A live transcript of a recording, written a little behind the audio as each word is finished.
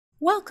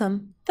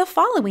Welcome! The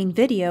following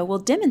video will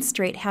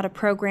demonstrate how to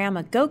program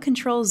a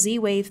GoControl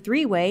Z-Wave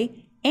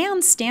 3-way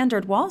and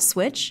standard wall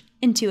switch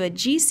into a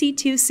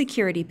GC2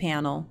 Security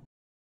panel.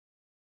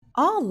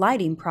 All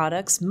lighting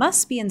products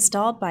must be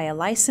installed by a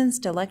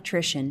licensed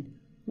electrician.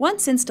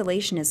 Once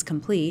installation is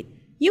complete,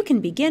 you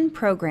can begin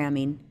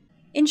programming.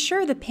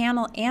 Ensure the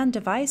panel and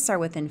device are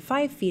within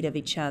 5 feet of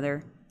each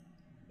other.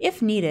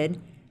 If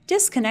needed,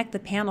 disconnect the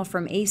panel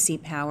from AC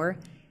power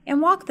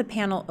and walk the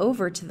panel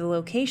over to the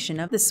location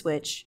of the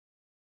switch.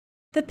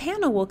 The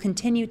panel will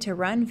continue to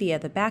run via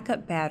the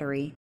backup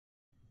battery.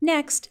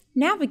 Next,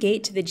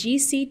 navigate to the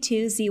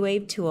GC2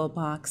 Z-Wave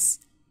Toolbox.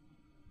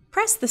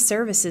 Press the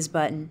Services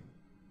button.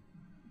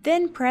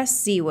 Then press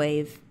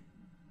Z-Wave.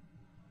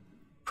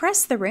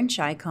 Press the wrench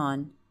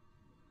icon.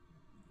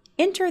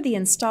 Enter the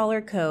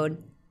installer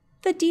code.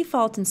 The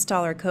default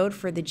installer code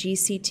for the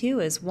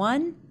GC2 is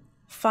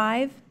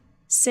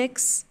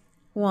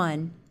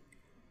 15661.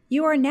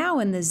 You are now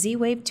in the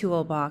Z-Wave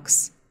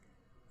Toolbox.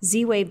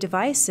 Z-Wave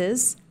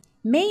devices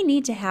may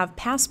need to have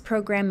past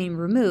programming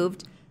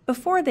removed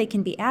before they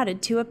can be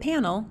added to a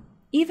panel,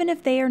 even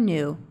if they are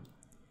new.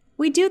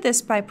 We do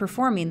this by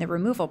performing the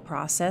removal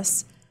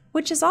process,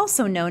 which is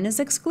also known as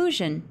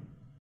exclusion.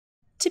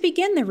 To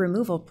begin the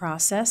removal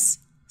process,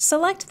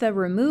 select the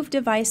Remove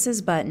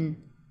Devices button.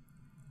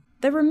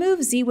 The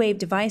Remove Z-Wave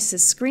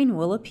Devices screen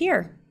will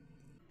appear.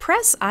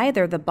 Press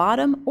either the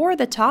bottom or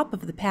the top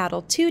of the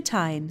paddle 2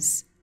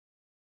 times.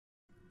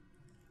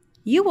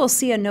 You will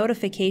see a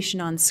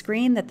notification on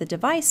screen that the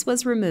device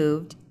was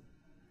removed.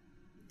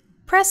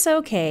 Press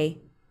OK.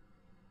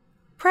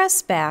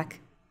 Press Back.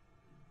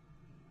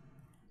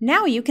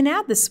 Now you can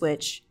add the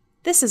switch.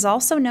 This is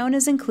also known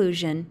as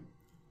inclusion.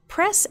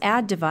 Press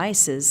Add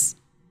Devices.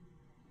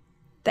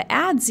 The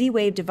Add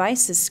Z-Wave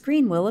Devices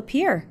screen will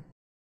appear.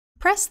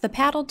 Press the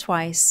paddle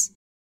twice.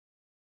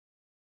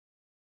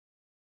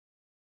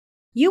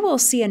 You will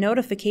see a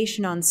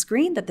notification on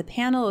screen that the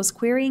panel is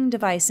querying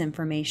device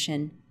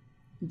information.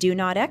 Do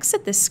not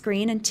exit this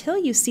screen until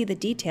you see the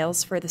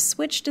details for the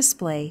switch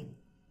display.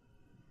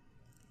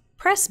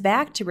 Press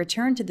back to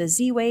return to the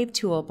Z-Wave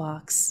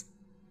Toolbox.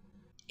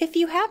 If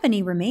you have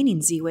any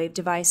remaining Z-Wave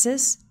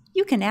devices,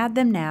 you can add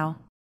them now.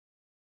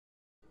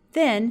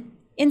 Then,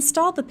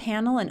 install the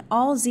panel and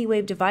all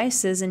Z-Wave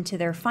devices into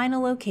their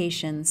final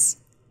locations.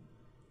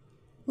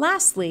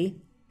 Lastly,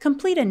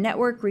 complete a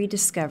network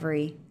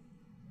rediscovery.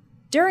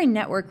 During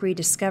network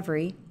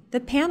rediscovery, the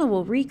panel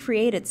will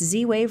recreate its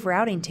Z-Wave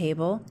routing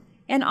table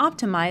and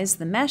optimize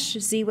the mesh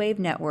Z-Wave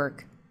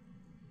network.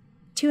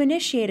 To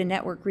initiate a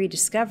network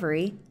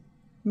rediscovery,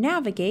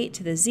 navigate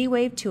to the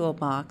Z-Wave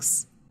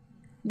Toolbox.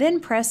 Then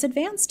press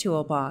Advanced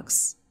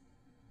Toolbox.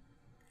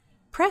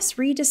 Press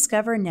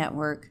Rediscover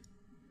Network.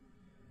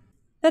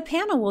 The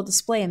panel will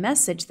display a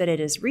message that it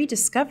is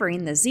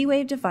rediscovering the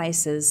Z-Wave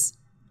devices.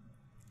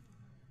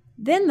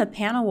 Then the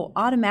panel will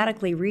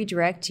automatically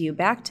redirect you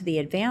back to the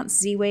Advanced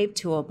Z-Wave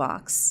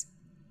Toolbox.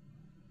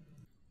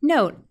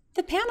 Note,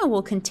 the panel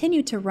will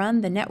continue to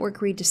run the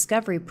network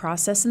rediscovery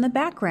process in the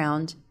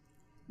background.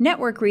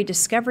 Network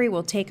rediscovery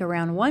will take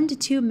around 1 to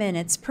 2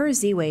 minutes per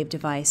Z-Wave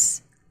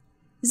device.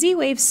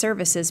 Z-Wave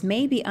services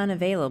may be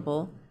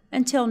unavailable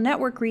until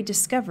network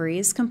rediscovery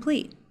is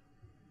complete.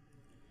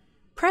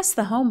 Press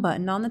the Home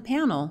button on the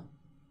panel.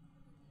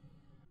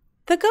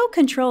 The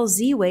GoControl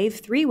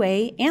Z-Wave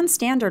 3-way and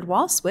standard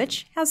wall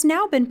switch has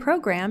now been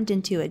programmed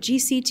into a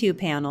GC2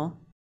 panel.